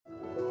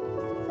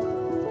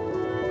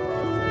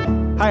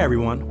Hi,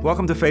 everyone.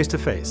 Welcome to Face to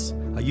Face,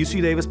 a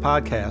UC Davis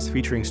podcast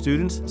featuring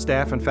students,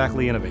 staff, and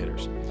faculty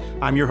innovators.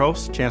 I'm your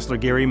host, Chancellor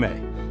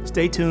May.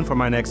 Stay tuned for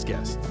my next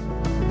guest.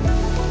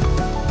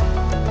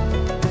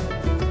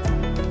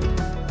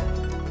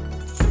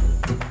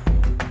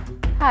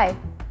 Hi,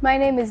 my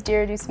name is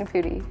Dheera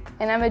Dusanapudi,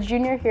 and I'm a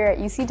junior here at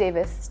UC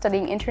Davis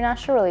studying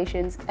international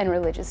relations and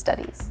religious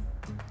studies.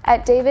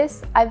 At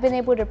Davis, I've been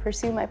able to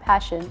pursue my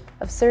passion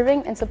of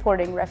serving and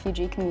supporting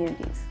refugee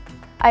communities.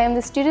 I am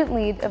the student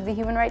lead of the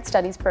Human Rights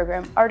Studies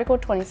program, Article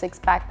 26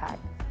 Backpack,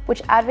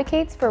 which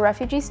advocates for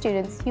refugee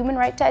students' human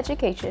right to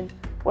education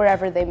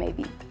wherever they may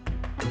be.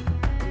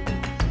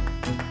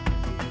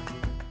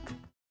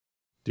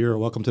 Dheera,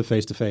 welcome to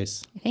Face to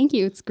Face. Thank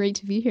you. It's great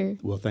to be here.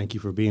 Well, thank you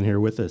for being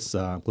here with us.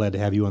 Glad to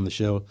have you on the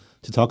show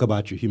to talk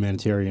about your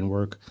humanitarian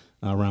work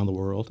around the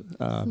world.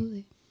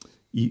 Absolutely.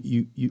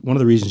 One of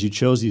the reasons you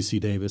chose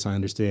UC Davis, I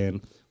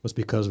understand, was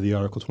because of the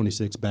Article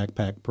 26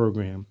 Backpack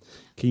program.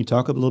 Can you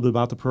talk a little bit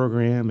about the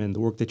program and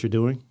the work that you're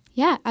doing?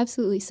 Yeah,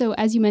 absolutely. So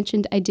as you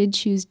mentioned, I did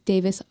choose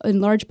Davis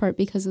in large part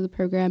because of the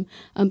program,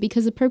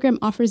 because the program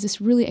offers this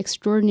really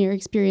extraordinary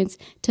experience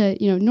to,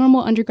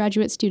 normal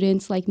undergraduate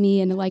students like me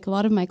and like a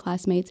lot of my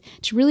classmates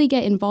to really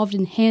get involved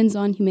in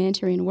hands-on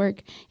humanitarian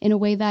work in a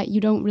way that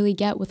you don't really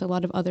get with a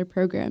lot of other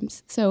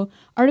programs. So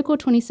Article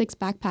 26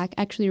 Backpack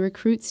actually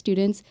recruits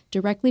students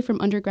directly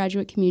from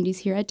undergraduate communities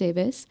here at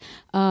Davis,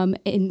 and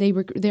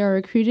they are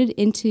recruited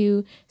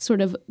into sort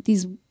of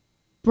these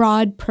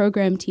broad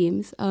program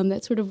teams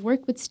that sort of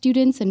work with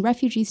students and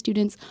refugee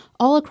students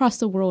all across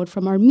the world,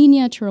 from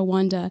Armenia to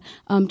Rwanda,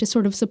 to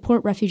sort of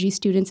support refugee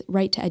students'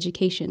 right to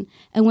education.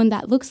 And what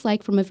that looks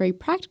like from a very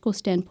practical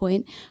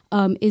standpoint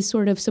is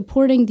sort of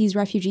supporting these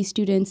refugee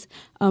students'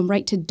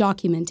 right to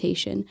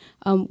documentation.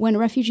 When a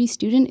refugee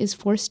student is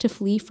forced to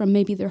flee from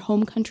maybe their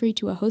home country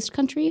to a host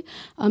country,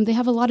 they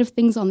have a lot of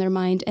things on their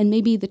mind, and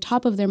maybe the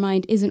top of their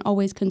mind isn't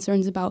always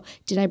concerns about,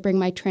 did I bring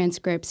my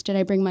transcripts? Did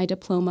I bring my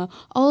diploma?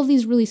 All of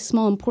these really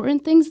small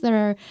important things that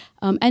are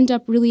end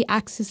up really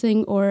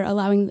accessing or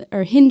allowing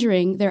or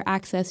hindering their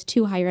access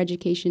to higher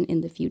education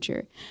in the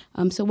future.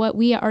 So what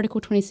we at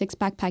Article 26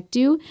 Backpack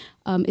do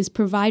is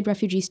provide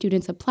refugee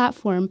students a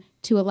platform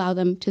to allow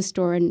them to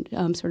store and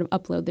sort of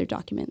upload their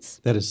documents.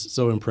 That is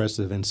so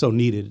impressive and so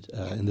needed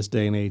in this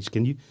day and age.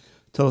 Can you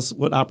tell us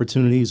what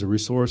opportunities or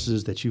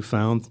resources that you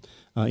found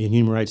in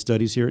human rights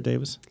studies here at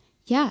Davis?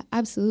 Yeah,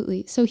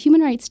 absolutely. So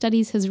human rights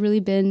studies has really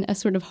been a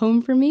sort of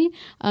home for me.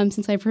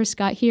 Since I first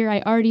got here,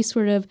 I already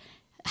sort of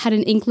had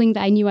an inkling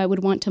that I knew I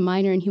would want to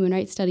minor in human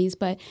rights studies.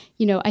 But,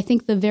 I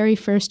think the very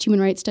first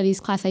human rights studies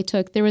class I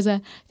took, there was a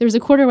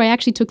quarter where I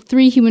actually took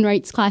 3 human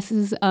rights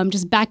classes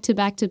just back to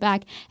back to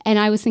back. And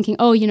I was thinking,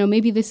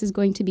 maybe this is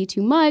going to be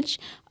too much.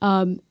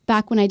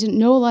 Back when I didn't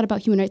know a lot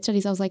about human rights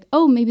studies, I was like,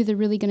 maybe they're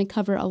really going to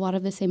cover a lot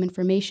of the same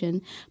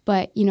information.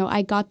 But,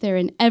 I got there,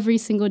 and every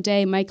single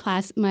day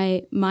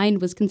my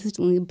mind was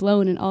consistently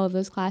blown in all of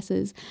those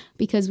classes,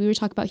 because we were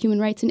talking about human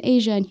rights in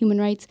Asia and human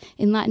rights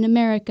in Latin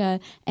America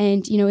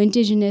and,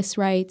 indigenous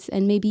rights,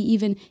 and maybe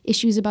even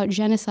issues about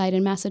genocide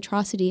and mass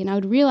atrocity. And I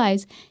would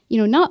realize,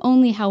 not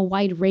only how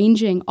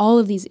wide-ranging all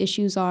of these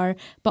issues are,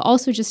 but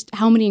also just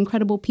how many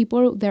incredible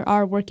people there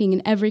are working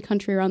in every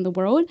country around the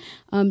world,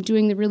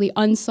 doing the really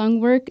unsung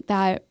work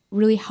that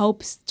really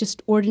helps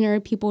just ordinary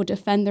people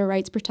defend their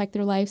rights, protect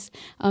their lives,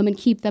 and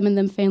keep them and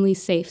their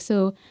families safe.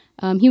 So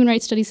human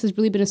rights studies has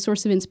really been a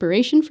source of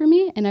inspiration for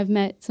me, and I've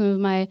met some of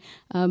my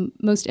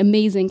most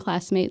amazing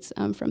classmates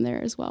from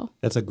there as well.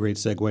 That's a great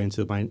segue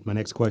into my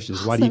next question.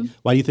 Is Awesome.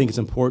 Why do you think it's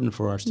important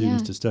for our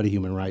students to study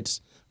human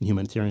rights and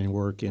humanitarian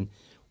work, and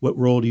what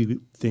role do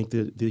you think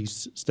that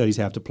these studies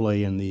have to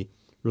play in the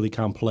really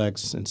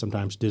complex and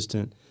sometimes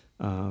distant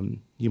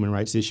human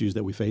rights issues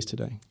that we face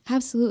today?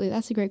 Absolutely.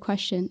 That's a great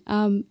question.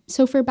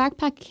 So for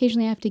Backpack,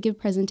 occasionally I have to give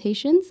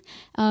presentations.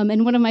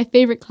 And one of my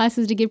favorite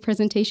classes to give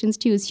presentations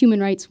to is Human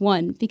Rights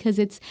 1, because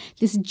it's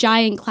this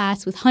giant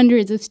class with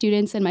hundreds of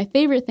students. And my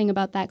favorite thing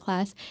about that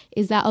class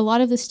is that a lot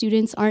of the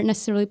students aren't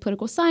necessarily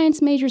political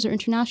science majors or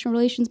international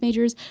relations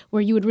majors,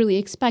 where you would really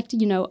expect,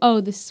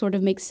 this sort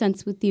of makes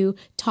sense with you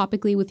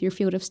topically with your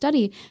field of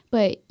study.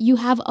 But you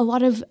have a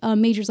lot of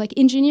majors like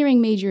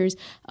engineering majors,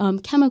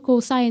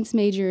 chemical science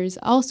majors,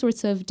 all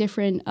sorts of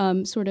different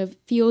sort of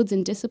fields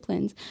and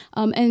disciplines.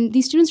 And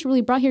these students are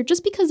really brought here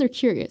just because they're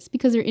curious,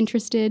 because they're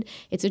interested.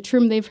 It's a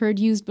term they've heard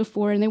used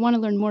before, and they want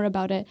to learn more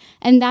about it.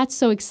 And that's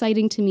so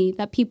exciting to me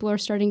that people are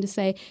starting to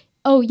say,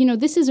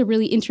 this is a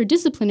really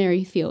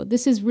interdisciplinary field.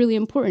 This is really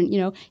important.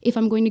 If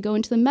I'm going to go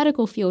into the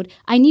medical field,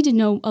 I need to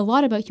know a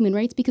lot about human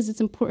rights because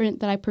it's important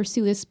that I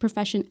pursue this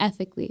profession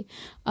ethically.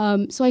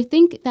 So I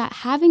think that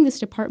having this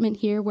department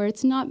here where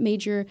it's not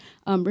major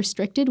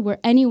restricted, where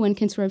anyone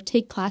can sort of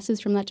take classes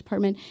from that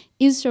department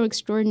is so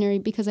extraordinary,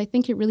 because I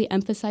think it really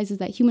emphasizes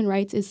that human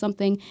rights is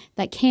something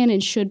that can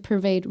and should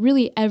pervade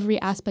really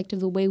every aspect of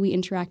the way we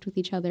interact with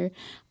each other.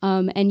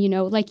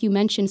 And, like you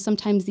mentioned,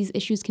 sometimes these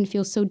issues can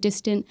feel so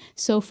distant,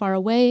 so far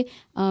away.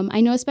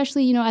 I know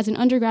especially, as an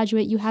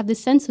undergraduate, you have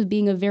this sense of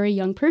being a very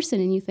young person,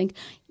 and you think,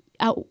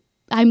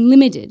 I'm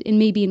limited in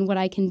maybe in what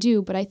I can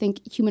do, but I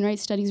think human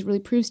rights studies really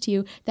proves to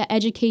you that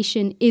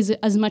education is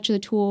as much of a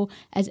tool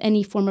as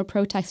any form of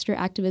protest or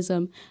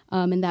activism,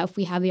 and that if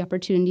we have the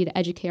opportunity to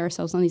educate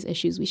ourselves on these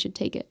issues, we should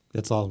take it.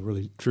 That's all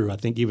really true. I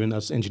think even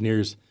us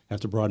engineers have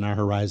to broaden our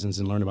horizons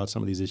and learn about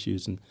some of these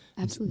issues and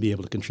be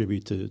able to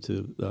contribute to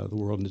the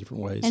world in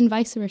different ways. And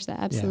vice versa,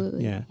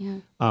 absolutely. Yeah.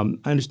 I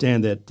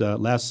understand that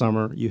last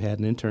summer you had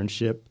an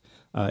internship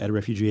at a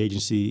refugee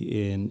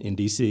agency in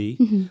D.C.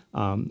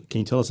 Can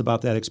you tell us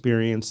about that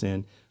experience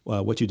and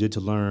what you did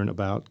to learn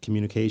about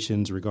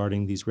communications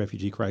regarding these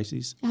refugee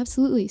crises?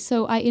 Absolutely.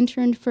 So I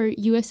interned for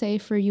USA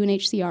for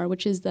UNHCR,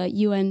 which is the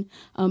UN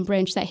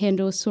branch that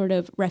handles sort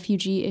of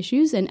refugee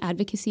issues and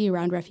advocacy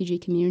around refugee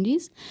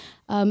communities.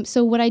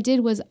 So what I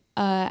did was,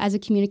 as a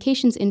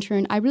communications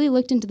intern, I really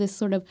looked into this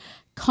sort of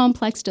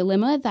complex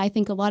dilemma that I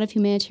think a lot of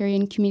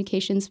humanitarian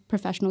communications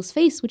professionals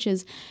face, which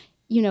is,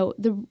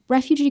 the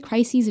refugee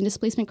crises and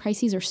displacement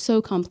crises are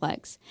so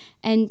complex.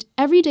 And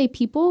everyday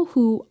people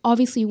who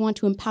obviously want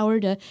to empower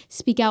to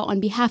speak out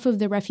on behalf of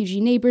their refugee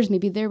neighbors,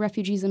 maybe they're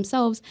refugees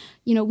themselves,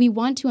 we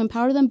want to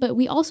empower them, but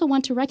we also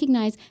want to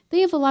recognize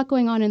they have a lot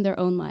going on in their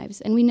own lives.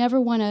 And we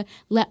never want to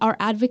let our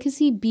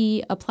advocacy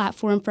be a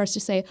platform for us to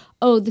say,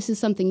 oh, this is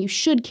something you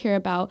should care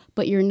about,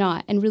 but you're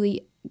not, and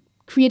really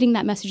creating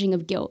that messaging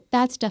of guilt.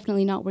 That's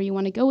definitely not where you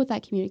want to go with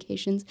that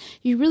communications.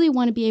 You really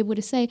want to be able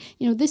to say,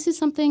 this is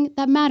something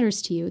that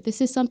matters to you. This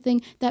is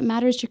something that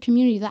matters to your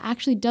community, that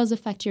actually does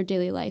affect your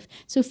daily life.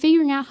 So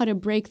figuring out how to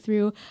break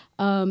through,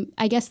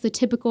 the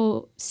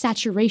typical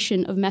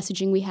saturation of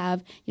messaging we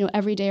have,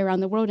 every day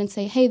around the world and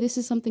say, hey, this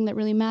is something that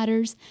really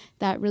matters,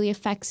 that really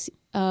affects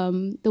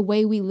the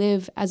way we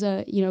live as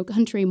a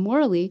country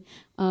morally,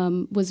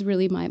 was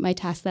really my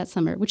task that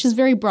summer, which is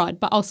very broad,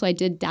 but also I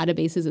did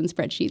databases and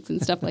spreadsheets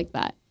and stuff like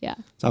that. Yeah.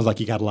 Sounds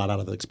like you got a lot out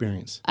of the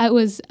experience. I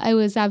was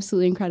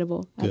absolutely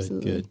incredible. Good,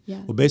 absolutely. Good.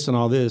 Yeah. Well, based on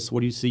all this, what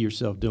do you see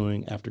yourself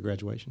doing after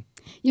graduation?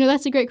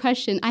 That's a great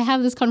question. I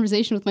have this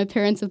conversation with my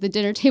parents at the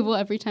dinner table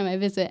every time I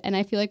visit, and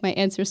I feel like my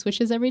answer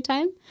switches every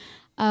time.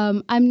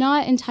 I'm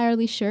not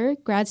entirely sure.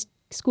 Grad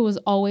school is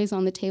always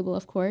on the table,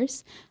 of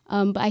course.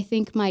 But I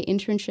think my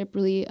internship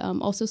really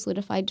also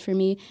solidified for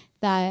me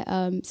that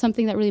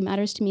something that really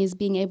matters to me is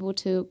being able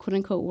to, quote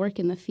unquote, work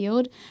in the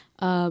field,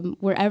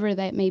 wherever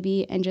that may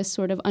be, and just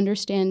sort of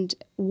understand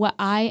what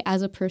I,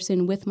 as a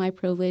person with my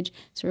privilege,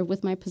 sort of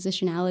with my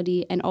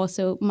positionality, and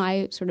also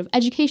my sort of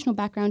educational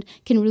background,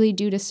 can really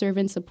do to serve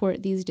and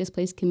support these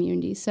displaced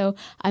communities. So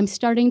I'm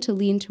starting to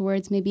lean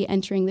towards maybe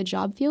entering the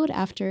job field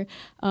after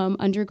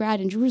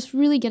undergrad and just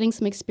really getting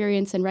some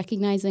experience and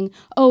recognizing,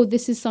 oh,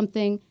 this is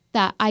something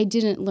that I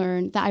didn't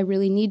learn, that I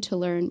really need to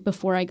learn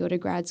before I go to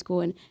grad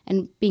school,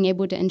 and being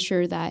able to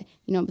ensure that,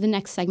 the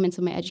next segments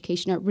of my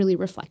education are really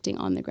reflecting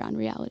on the ground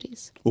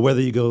realities. Well,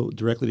 whether you go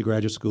directly to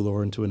graduate school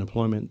or into an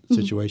employment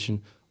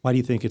situation, why do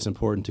you think it's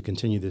important to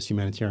continue this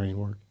humanitarian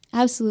work?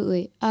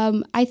 Absolutely.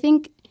 I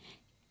think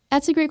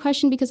that's a great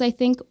question, because I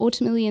think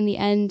ultimately in the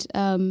end,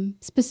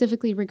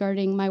 specifically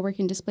regarding my work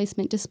in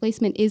displacement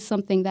is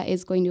something that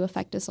is going to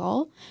affect us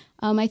all.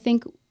 I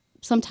think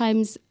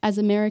sometimes as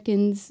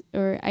Americans,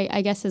 or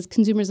I guess as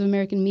consumers of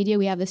American media,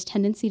 we have this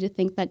tendency to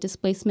think that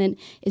displacement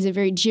is a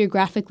very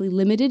geographically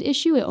limited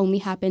issue. It only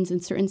happens in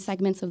certain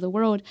segments of the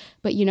world.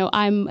 But,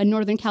 I'm a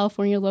Northern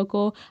California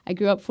local. I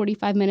grew up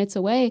 45 minutes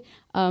away.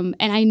 And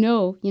I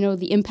know,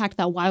 the impact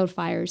that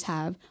wildfires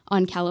have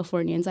on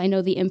Californians. I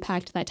know the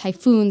impact that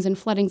typhoons and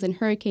floodings and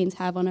hurricanes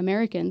have on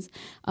Americans.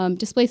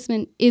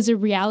 Displacement is a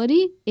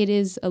reality. It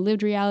is a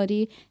lived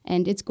reality,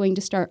 and it's going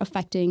to start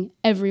affecting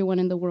everyone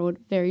in the world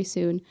very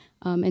soon.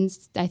 And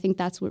I think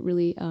that's what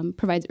really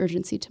provides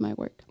urgency to my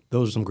work.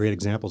 Those are some great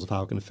examples of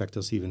how it can affect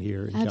us even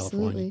here in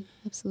California.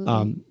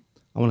 Absolutely.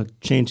 I want to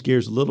change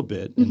gears a little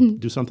bit and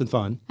do something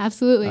fun.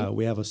 Absolutely.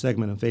 We have a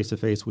segment in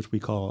Face-to-Face which we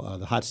call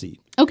the Hot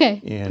Seat.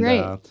 Okay, and,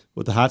 great.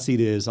 What the Hot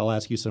Seat is, I'll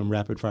ask you some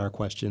rapid-fire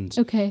questions.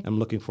 Okay. I'm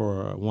looking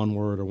for one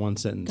word or one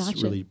sentence,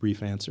 Gotcha. really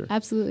brief answer.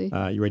 Absolutely.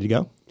 You ready to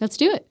go? Let's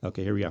do it.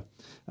 Okay, here we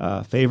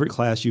go. Favorite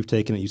class you've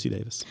taken at UC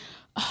Davis?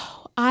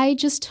 I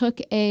just took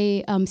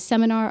a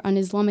seminar on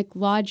Islamic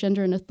law,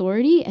 gender, and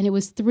authority, and it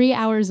was 3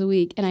 hours a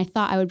week, and I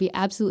thought I would be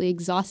absolutely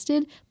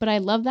exhausted, but I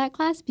loved that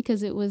class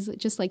because it was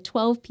just like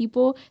 12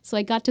 people, so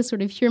I got to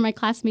sort of hear my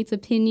classmates'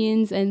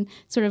 opinions and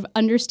sort of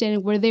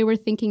understand where they were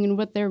thinking and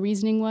what their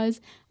reasoning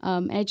was,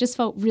 and it just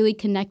felt really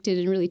connected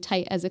and really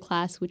tight as a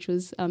class, which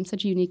was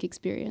such a unique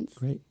experience.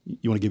 Great.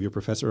 You want to give your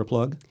professor a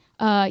plug?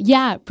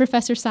 Yeah,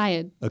 Professor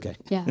Syed. Okay.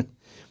 Yeah.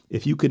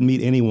 If you could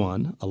meet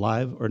anyone,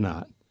 alive or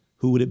not,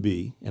 who would it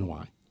be and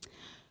why?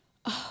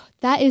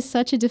 That is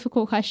such a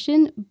difficult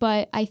question,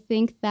 but I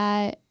think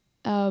that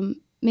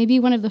maybe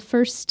one of the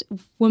first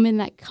women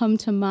that come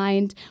to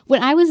mind.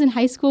 When I was in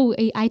high school,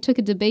 I took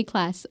a debate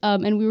class,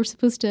 and we were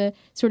supposed to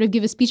sort of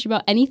give a speech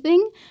about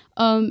anything.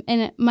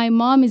 And my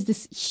mom is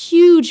this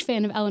huge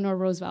fan of Eleanor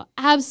Roosevelt,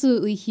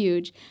 absolutely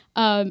huge.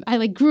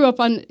 I grew up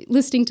on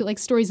listening to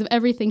stories of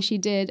everything she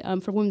did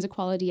for women's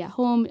equality at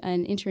home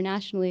and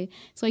internationally.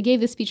 So I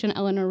gave this speech on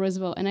Eleanor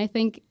Roosevelt, and I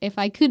think if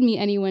I could meet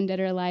anyone dead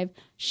or alive,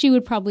 she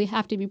would probably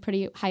have to be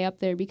pretty high up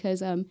there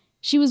because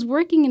she was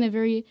working in a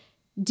very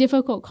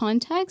difficult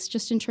context,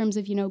 just in terms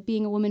of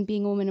being a woman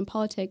in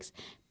politics.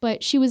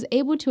 But she was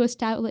able to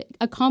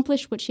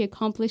accomplish what she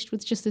accomplished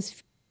with just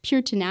this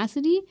pure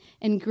tenacity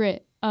and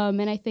grit.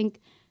 And I think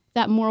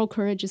that moral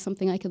courage is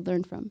something I could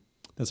learn from.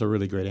 That's a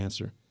really great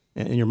answer.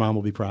 And your mom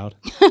will be proud.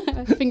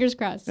 Fingers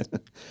crossed.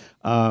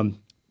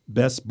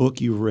 Best book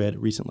you've read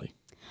recently?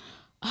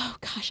 Oh,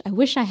 gosh, I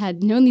wish I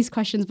had known these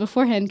questions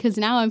beforehand, because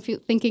now I'm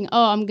thinking,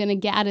 I'm going to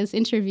get out of this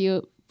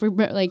interview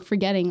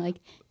forgetting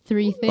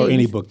 3 things. Or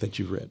any book that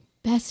you've read.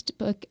 Best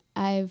book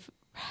I've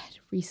read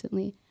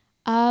recently.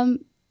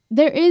 It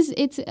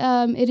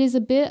is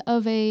a bit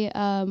of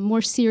a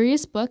more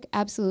serious book,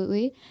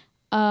 absolutely.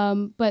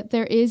 But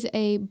there is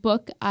a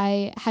book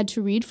I had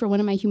to read for one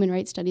of my human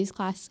rights studies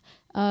class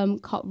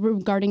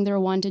regarding the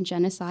Rwandan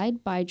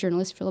genocide by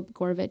journalist Philip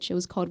Gorovich. It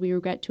was called "We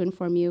Regret to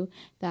Inform You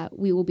That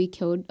We Will Be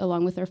Killed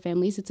Along with Our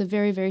Families." It's a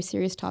very, very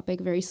serious topic,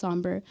 very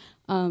somber.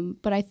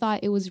 But I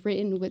thought it was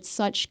written with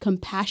such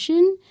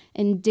compassion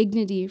and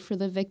dignity for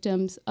the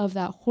victims of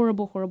that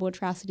horrible, horrible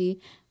atrocity.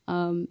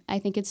 I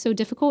think it's so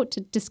difficult to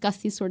discuss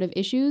these sort of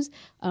issues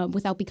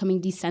without becoming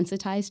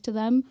desensitized to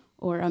them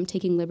or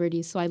taking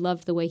liberties. So I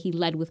loved the way he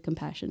led with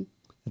compassion.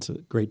 It's a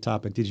great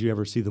topic. Did you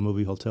ever see the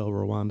movie Hotel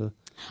Rwanda?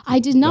 I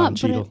did not,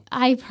 but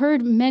I've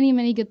heard many,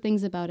 many good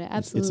things about it.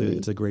 Absolutely.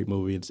 It's a great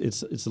movie.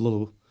 It's a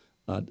little,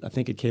 I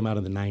think it came out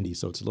in the 90s,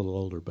 so it's a little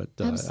older, but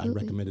I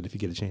recommend it if you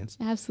get a chance.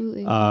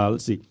 Absolutely.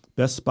 Let's see.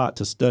 Best spot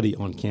to study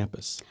on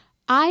campus?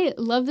 I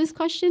love this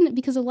question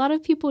because a lot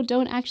of people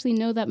don't actually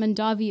know that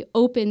Mandavi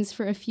opens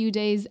for a few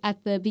days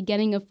at the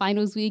beginning of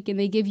finals week, and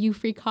they give you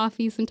free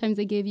coffee. Sometimes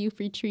they give you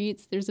free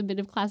treats. There's a bit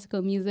of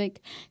classical music.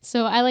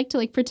 So I like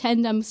to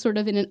pretend I'm sort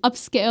of in an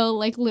upscale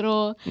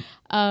little,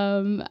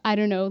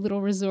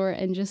 little resort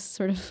and just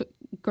sort of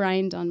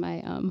grind on my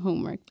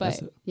homework.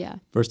 But yeah.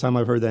 First time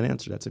I've heard that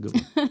answer. That's a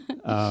good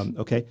one.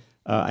 Okay.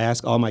 I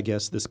ask all my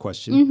guests this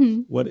question. Mm-hmm.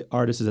 What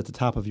artist is at the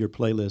top of your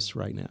playlist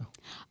right now?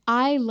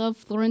 I love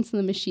Florence and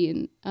the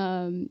Machine.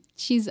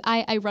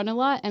 I run a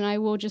lot, and I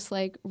will just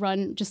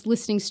run just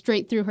listening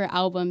straight through her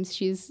albums.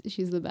 She's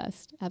the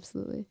best.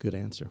 Absolutely. Good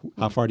answer.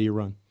 How far do you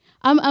run?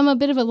 I'm a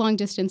bit of a long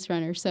distance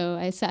runner, so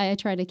I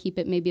try to keep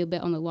it maybe a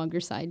bit on the longer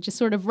side. Just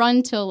sort of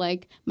run till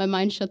my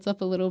mind shuts up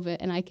a little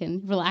bit and I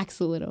can relax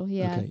a little.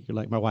 Yeah. Okay. You're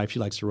like my wife. She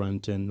likes to run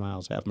 10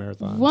 miles, half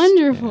marathons.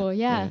 Wonderful.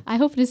 Yeah. I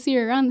hope to see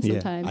her around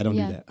sometime. I don't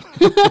do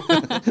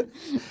that.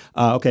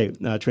 Okay.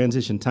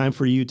 Transition. Time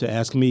for you to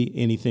ask me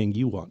anything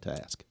you want to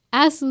ask.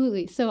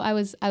 Absolutely. So I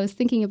was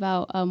thinking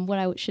about what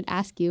I should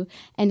ask you,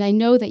 and I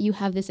know that you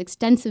have this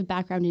extensive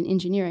background in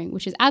engineering,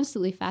 which is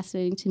absolutely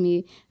fascinating to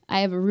me. I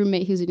have a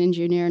roommate who's an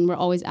engineer, and we're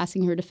always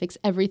asking her to fix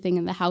everything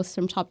in the house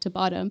from top to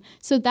bottom.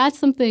 So that's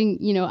something,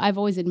 I've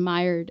always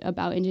admired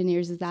about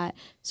engineers, is that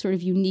sort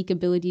of unique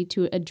ability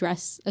to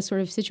address a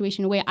sort of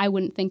situation in a way I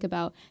wouldn't think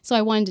about. So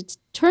I wanted to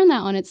turn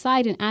that on its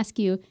side and ask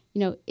you,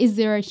 is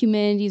there a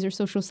humanities or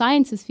social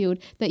sciences field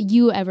that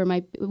you ever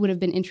would have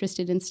been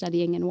interested in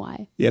studying, and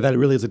why? Yeah, that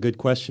really is a good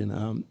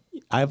question.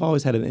 I've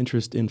always had an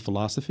interest in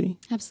philosophy.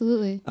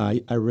 Absolutely.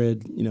 I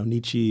read,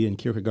 Nietzsche and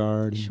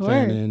Kierkegaard and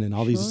Fanon and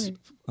all these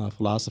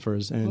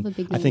philosophers. And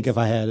I think if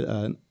I had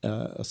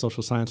a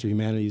social science or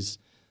humanities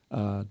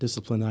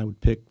discipline, I would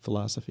pick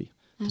philosophy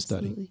to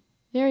study.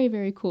 Very,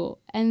 very cool.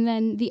 And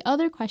then the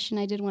other question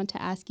I did want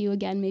to ask you,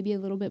 again, maybe a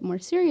little bit more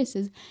serious,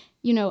 is,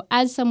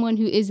 as someone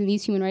who is in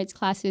these human rights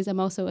classes, I'm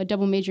also a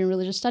double major in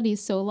religious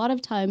studies. So a lot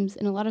of times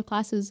in a lot of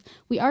classes,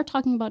 we are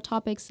talking about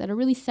topics that are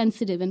really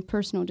sensitive and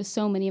personal to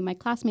so many of my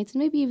classmates and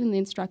maybe even the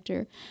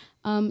instructor.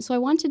 So I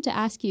wanted to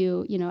ask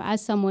you,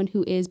 as someone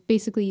who is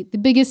basically the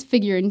biggest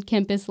figure in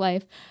campus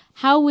life,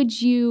 how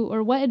would you,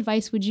 or what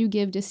advice would you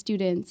give to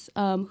students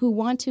who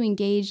want to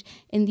engage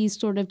in these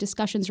sort of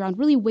discussions around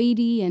really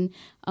weighty and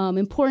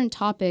important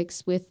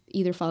topics with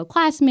either fellow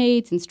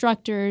classmates,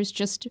 instructors,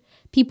 just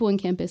people in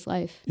campus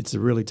life? It's a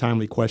really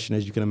timely question,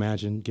 as you can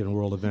imagine, given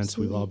world events.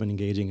 We've all been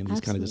engaging in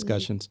these kind of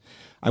discussions.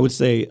 I would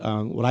say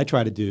what I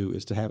try to do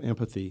is to have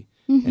empathy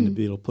and to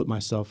be able to put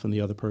myself in the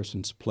other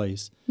person's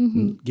place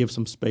and give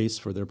some space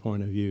for their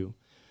point of view.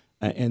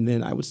 And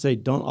then I would say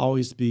don't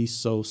always be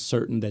so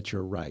certain that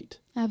you're right.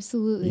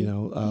 Absolutely.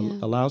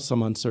 Allow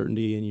some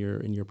uncertainty in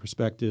your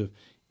perspective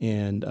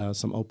and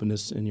some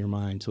openness in your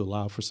mind to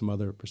allow for some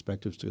other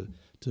perspectives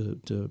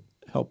to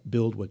help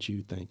build what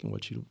you think and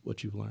what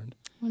you've learned.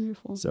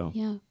 Wonderful. So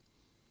yeah,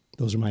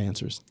 those are my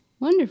answers.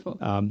 Wonderful.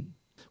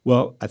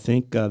 Well, I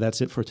think that's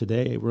it for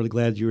today. Really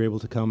glad you were able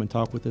to come and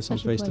talk with us on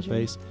Face to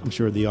Face. I'm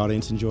sure the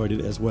audience enjoyed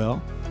it as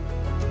well.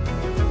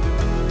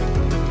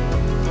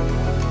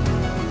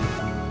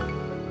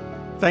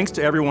 Thanks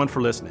to everyone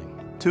for listening.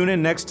 Tune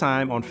in next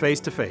time on Face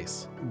to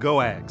Face. Go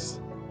Ags!